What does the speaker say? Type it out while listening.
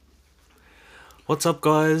What's up,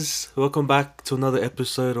 guys? Welcome back to another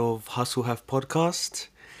episode of Hustle Have Podcast.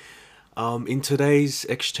 In today's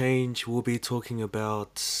exchange, we'll be talking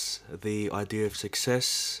about the idea of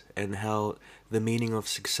success and how the meaning of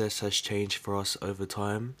success has changed for us over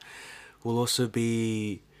time. We'll also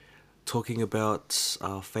be talking about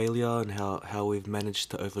failure and how we've managed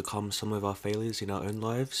to overcome some of our failures in our own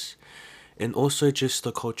lives, and also just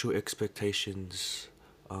the cultural expectations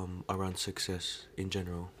around success in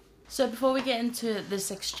general. So before we get into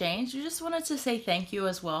this exchange, we just wanted to say thank you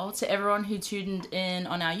as well to everyone who tuned in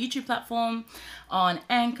on our YouTube platform, on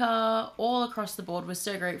Anchor, all across the board. We're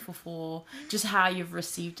so grateful for just how you've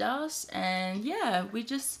received us. And yeah, we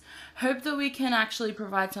just hope that we can actually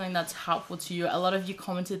provide something that's helpful to you. A lot of you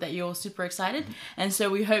commented that you're super excited. And so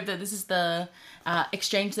we hope that this is the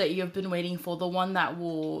exchange that you've been waiting for, the one that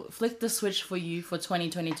will flick the switch for you for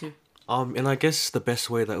 2022. And I guess the best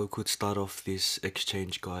way that we could start off this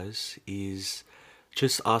exchange, guys, is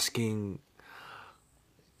just asking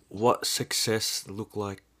what success looked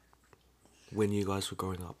like when you guys were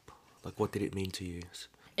growing up. Like, what did it mean to you?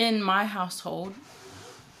 In my household,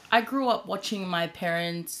 I grew up watching my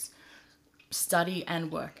parents study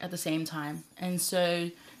and work at the same time. And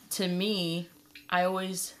so to me, I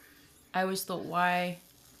always I always thought, why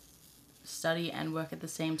study and work at the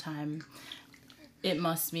same time? It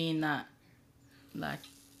must mean that, like,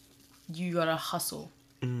 you gotta hustle.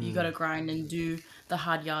 You gotta grind and do the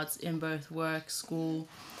hard yards in both work, school,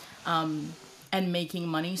 and making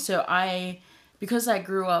money. Because I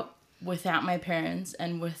grew up without my parents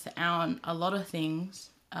and without a lot of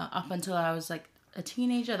things, up until I was like a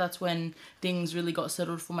teenager, that's when things really got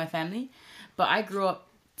settled for my family. But I grew up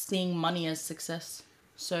seeing money as success.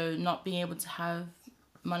 So not being able to have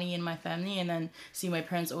money in my family and then see my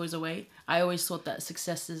parents always away, I always thought that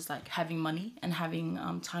success is like having money and having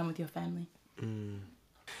time with your family.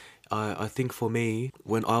 I think for me,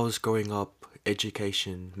 when I was growing up,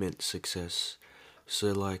 education meant success.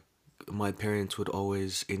 So, like, my parents would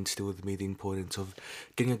always instill with me the importance of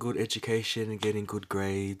getting a good education and getting good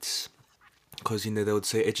grades. Because, they would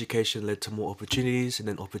say education led to more opportunities, and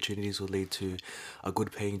then opportunities would lead to a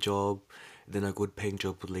good paying job. Then a good paying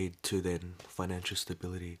job would lead to then financial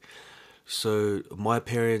stability. So my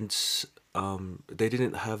parents, they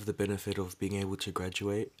didn't have the benefit of being able to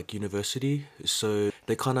graduate like university. So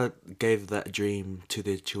they kind of gave that dream to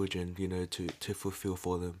their children, to fulfill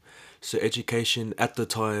for them. So education at the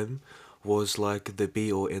time was like the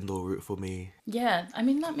be or end all route for me. Yeah, I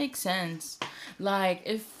mean, that makes sense. Like,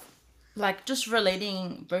 just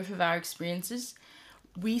relating both of our experiences,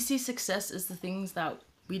 we see success as the things that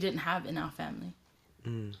we didn't have in our family.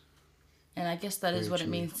 And I guess that is Very what it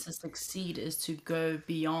true. means to succeed, is to go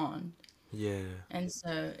beyond. Yeah. And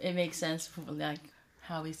so it makes sense for like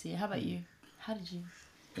how we see it. How about you? How did you?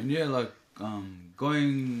 And yeah, like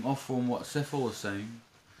going off from what Sefa was saying,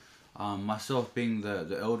 myself being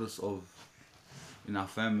the eldest of in our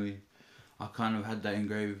family, I kind of had that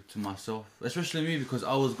engraved to myself, especially me because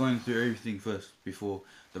I was going through everything first before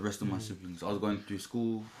the rest of my siblings. I was going through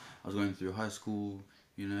school, I was going through high school,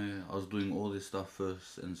 I was doing all this stuff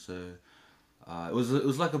first, and so it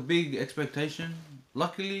was like a big expectation.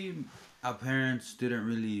 Luckily, our parents didn't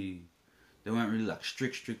really, they weren't really like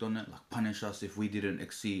strict on it, like punish us if we didn't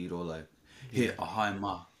exceed or like hit a high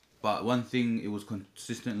mark. But one thing it was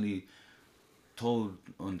consistently taught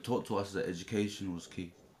to us that education was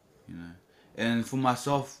key, you know. And for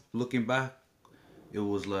myself, looking back, it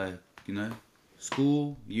was like,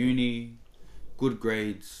 school, uni, good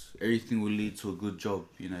grades, everything will lead to a good job,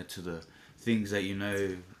 to the things that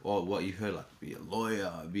or what you heard, like be a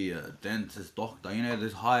lawyer, be a dentist, doctor,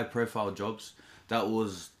 there's high profile jobs. That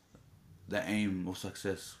was the aim of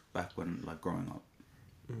success back when, like, growing up.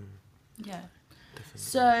 Yeah. Definitely.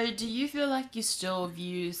 So do you feel like you still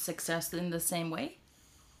view success in the same way?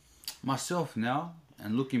 Myself now,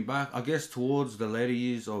 and looking back, I guess towards the later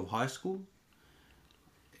years of high school,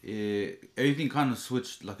 everything kind of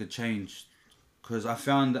switched, like it changed. Because I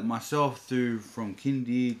found that myself through from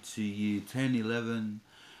kindy to year 10, 11,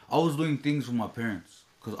 I was doing things for my parents.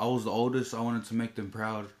 Because I was the oldest, I wanted to make them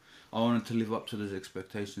proud. I wanted to live up to those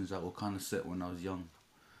expectations that were kind of set when I was young.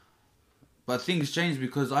 But things changed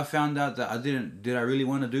because I found out that did I really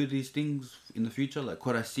want to do these things in the future? Like,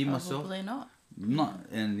 could I see myself? Probably not. Not,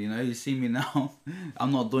 and you see me now,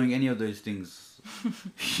 I'm not doing any of those things,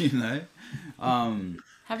 you know? How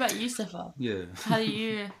about you, Safa? Yeah. How do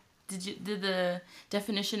you did the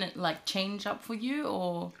definition like change up for you,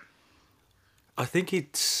 or I think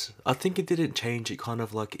it didn't change. It kind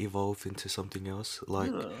of like evolved into something else. Like,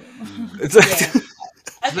 Ugh. it's Yeah,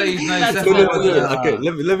 I Please, think no, that's no, no, Sefa no, was, probably no.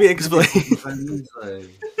 Okay, let me explain. Japanese,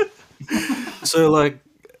 like, So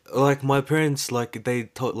like my parents like they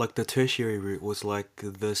taught like the tertiary route was like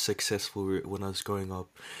the successful route when I was growing up,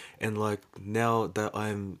 and like now that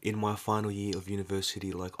I'm in my final year of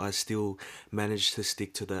university, like I still managed to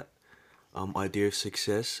stick to that idea of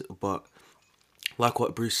success. But like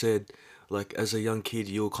what Bruce said, like as a young kid,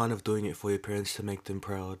 you're kind of doing it for your parents to make them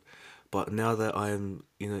proud. But now that I'm,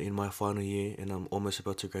 in my final year and I'm almost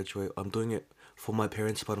about to graduate, I'm doing it for my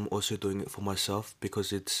parents, but I'm also doing it for myself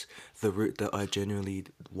because it's the route that I genuinely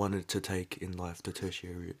wanted to take in life, the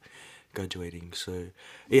tertiary route, graduating. So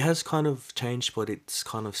it has kind of changed, but it's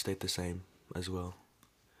kind of stayed the same as well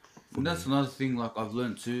for And that's me. another thing like I've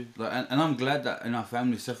learned too. Like, and I'm glad that in our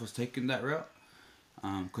family, Seth was taking that route.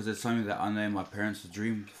 Because it's something that I know my parents have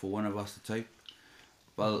dreamed for one of us to take.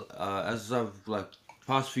 But as I've like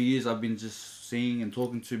past few years, I've been just seeing and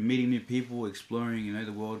talking to, meeting new people, exploring,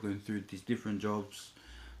 the world, going through these different jobs.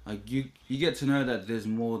 Like you get to know that there's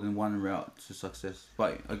more than one route to success.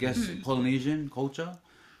 But I guess Polynesian culture,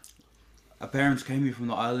 our parents came here from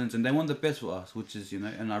the islands and they want the best for us, which is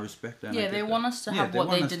and I respect that and I Yeah, they get that. want us to Yeah, have they what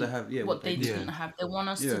want they us to didn't, have what what they they did. Yeah, didn't have. They want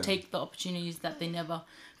us to Yeah, take the opportunities that they never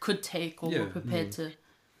could take or were yeah. prepared to.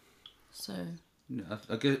 So Yeah,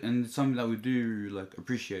 I guess, and it's something that we do like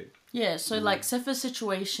appreciate. yeah, so like Sepha's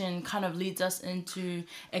situation kind of leads us into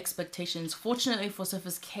expectations. Fortunately for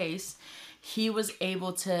Sepha's case, he was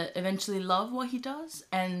able to eventually love what he does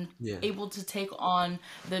and yeah, able to take on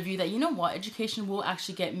the view that, you know what, education will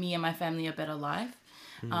actually get me and my family a better life.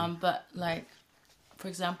 But like, for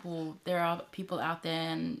example, there are people out there,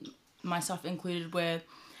 and myself included, where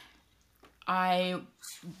I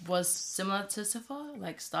was similar to Sepha,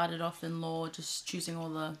 like started off in law, just choosing all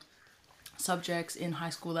the subjects in high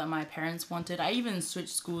school that my parents wanted. I even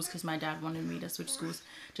switched schools because my dad wanted me to switch schools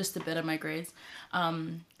just to better my grades.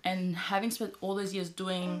 And having spent all those years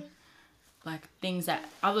doing like things that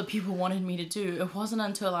other people wanted me to do, it wasn't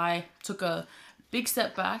until I took a big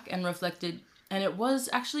step back and reflected. And it was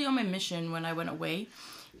actually on my mission when I went away.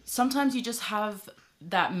 Sometimes you just have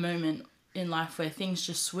that moment in life where things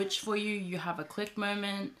just switch for you. You have a click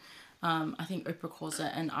moment. I think Oprah calls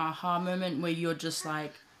it an aha moment, where you're just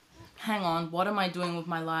like, hang on, what am I doing with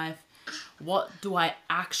my life? What do I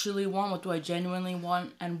actually want? What do I genuinely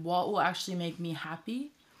want? And what will actually make me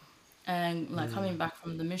happy? And like coming back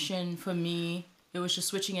from the mission, for me, it was just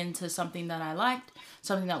switching into something that I liked,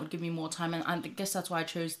 something that would give me more time. And I guess that's why I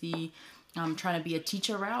chose the trying to be a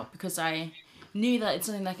teacher route, because I knew that it's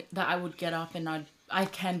something that I would get up and I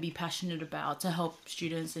can be passionate about to help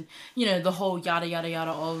students, and the whole yada yada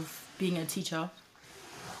yada of being a teacher.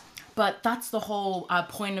 But that's the whole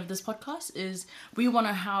point of this podcast, is we want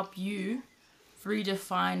to help you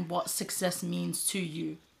redefine what success means to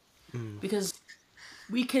you. Because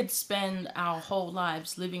we could spend our whole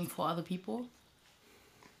lives living for other people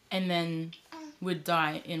and then would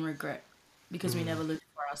die in regret because we never lived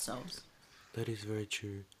for ourselves. that is very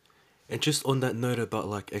true. And just on that note about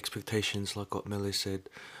like expectations, like what Melly said,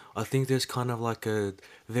 I think there's kind of like a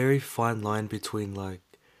very fine line between like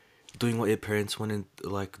doing what your parents want and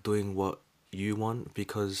like doing what you want,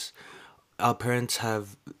 because our parents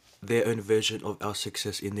have their own version of our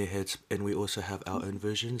success in their heads and we also have our own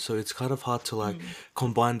version, so it's kind of hard to like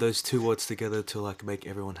combine those two words together to like make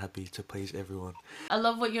everyone happy, to please everyone. I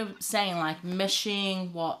love what you're saying, like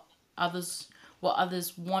meshing others what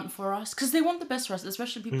others want for us, because they want the best for us,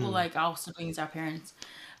 especially people like our siblings, our parents,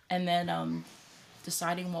 and then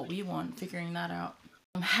deciding what we want, figuring that out.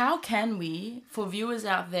 How can we, for viewers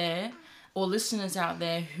out there or listeners out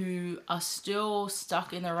there who are still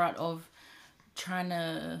stuck in the rut of trying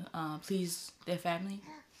to please their family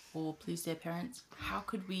or please their parents, how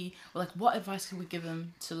could we, or like, what advice could we give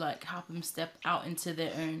them to like help them step out into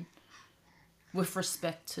their own with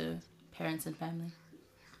respect to parents and family?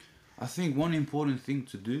 I think one important thing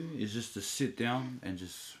to do is just to sit down and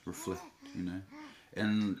just reflect,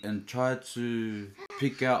 and try to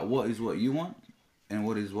pick out what is what you want and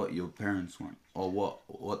what is what your parents want, or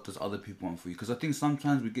what does other people want for you. Because I think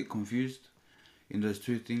sometimes we get confused in those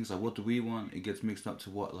two things. Like, what do we want? It gets mixed up to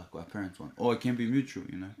what like our parents want, or it can be mutual.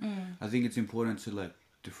 I think it's important to like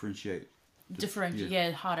differentiate.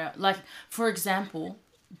 Differentiate harder. Like, for example,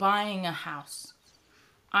 buying a house.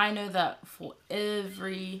 I know that for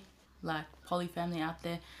every like poly family out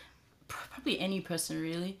there, probably any person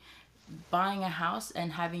really, buying a house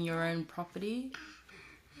and having your own property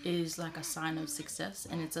is like a sign of success,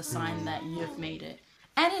 and it's a sign that you've made it.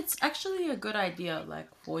 And it's actually a good idea, like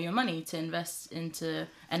for your money, to invest into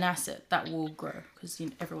an asset that will grow, because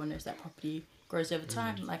everyone knows that property grows over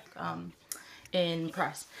time, like in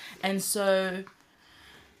price. And so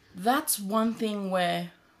that's one thing where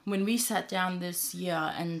when we sat down this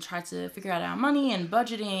year and tried to figure out our money and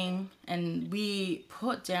budgeting, and we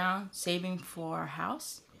put down saving for a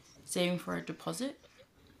house, saving for a deposit,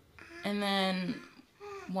 and then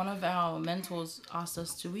one of our mentors asked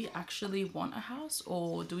us, do we actually want a house,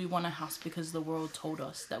 or do we want a house because the world told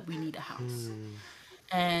us that we need a house?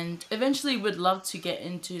 And eventually would love to get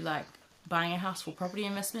into like buying a house for property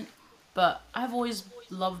investment, but I've always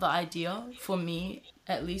loved the idea, for me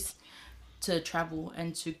at least, to travel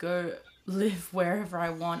and to go live wherever I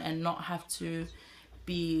want and not have to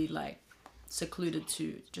be like secluded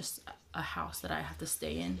to just a house that I have to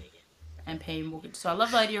stay in and pay mortgage. So I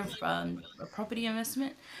love the idea of a property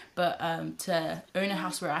investment, but to own a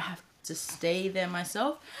house where I have to stay there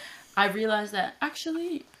myself, I realized that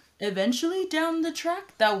actually, eventually down the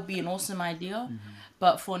track, that would be an awesome idea.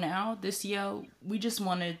 But for now, this year, we just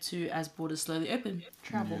wanted to, as borders slowly open,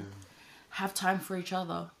 travel, have time for each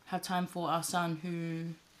other, have time for our son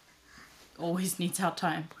who always needs our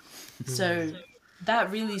time. So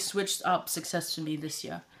that really switched up success for me this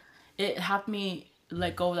year. It helped me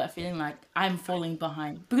let go of that feeling like I'm falling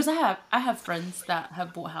behind, because I have friends that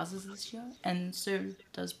have bought houses this year, and so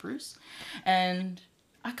does Bruce, and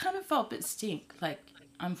I kind of felt a bit stink, like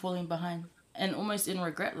I'm falling behind, and almost in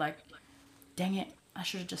regret, like dang it, I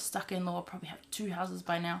should have just stuck in law. I'll probably have two houses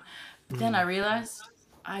by now. But then I realized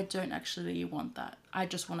I don't actually want that. I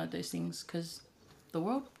just wanted those things because the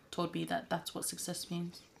world told me that that's what success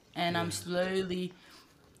means. And I'm slowly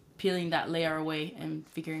peeling that layer away and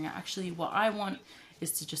figuring out actually what I want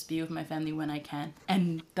is to just be with my family when I can.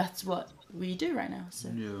 And that's what we do right now. So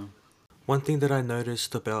Yeah. One thing that I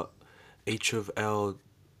noticed about each of our,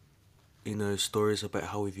 stories about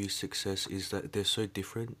how we view success is that they're so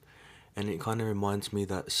different. And it kind of reminds me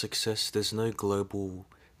that success, there's no global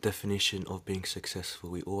definition of being successful.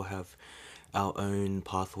 We all have our own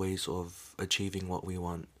pathways of achieving what we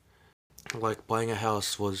want. Like buying a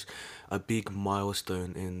house was a big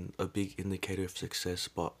milestone and a big indicator of success,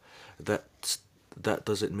 but that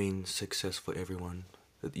doesn't mean success for everyone.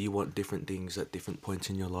 That you want different things at different points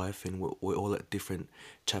in your life, and we're all at different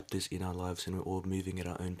chapters in our lives, and we're all moving at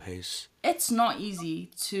our own pace. it's not easy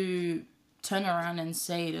to turn around and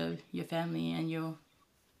say to your family and your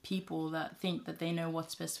people that think that they know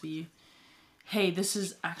what's best for you, hey, this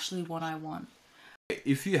is actually what I want.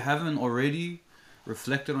 If you haven't already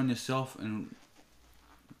reflected on yourself and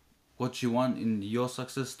what you want in your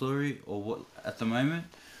success story or what at the moment,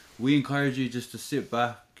 we encourage you just to sit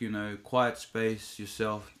back, quiet space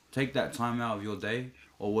yourself, take that time out of your day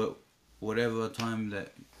or whatever time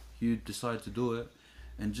that you decide to do it,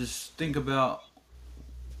 and just think about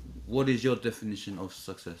what is your definition of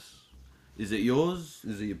success. Is it yours?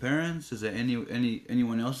 Is it your parents? Is it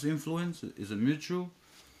anyone else's influence? Is it mutual?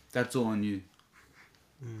 That's all on you.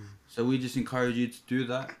 So we just encourage you to do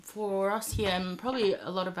that. For us here, and probably a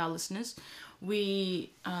lot of our listeners,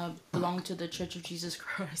 we belong to the Church of Jesus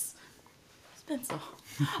Christ, Spencer,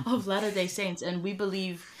 of Latter-day Saints, and we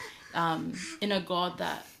believe in a God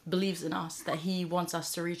that believes in us, that He wants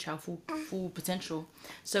us to reach our full potential.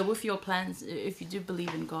 So with your plans, if you do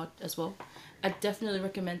believe in God as well, I definitely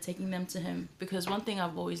recommend taking them to Him, because one thing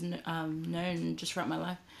I've always known just throughout my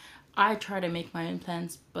life, I try to make my own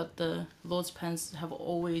plans, but the Lord's plans have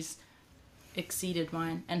always exceeded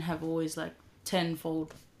mine and have always like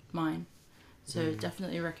tenfold mine. So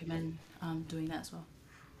definitely recommend doing that as well.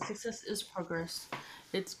 Success is progress.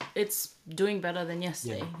 It's doing better than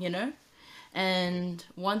yesterday, And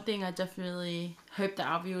one thing I definitely hope that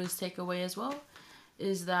our viewers take away as well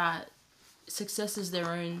is that success is their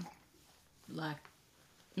own, like,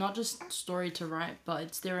 not just story to write, but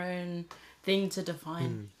it's their own thing to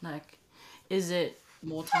define. Like, is it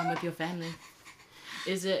more time with your family?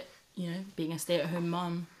 Is it, being a stay-at-home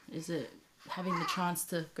mom? Is it having the chance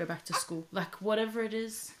to go back to school? Like, whatever it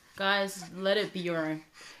is, guys, let it be your own.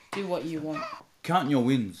 Do what you want. Count your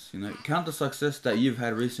wins, count the success that you've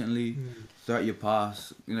had recently throughout your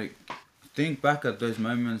past. Think back at those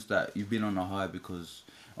moments that you've been on a high, because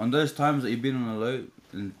on those times that you've been on a low,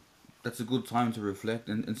 and that's a good time to reflect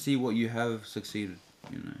and see what you have succeeded,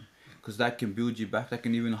 because that can build you back, that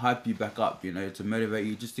can even hype you back up, to motivate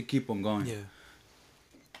you just to keep on going. Yeah.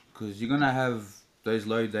 Because you're going to have those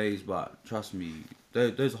low days, but trust me,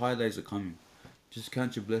 those high days are coming. Just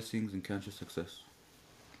count your blessings and count your success.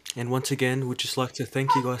 And once again, we'd just like to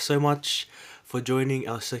thank you guys so much for joining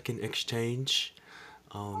our second exchange.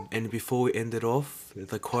 And before we end it off,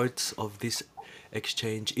 the quote of this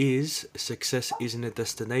exchange is, success isn't a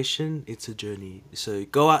destination, it's a journey. So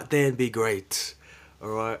go out there and be great. All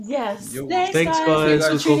right. Yes. Yo. Thanks, Thanks, guys. guys.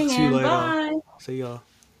 Thanks We'll for talk tuning to you in. later. Bye. See ya.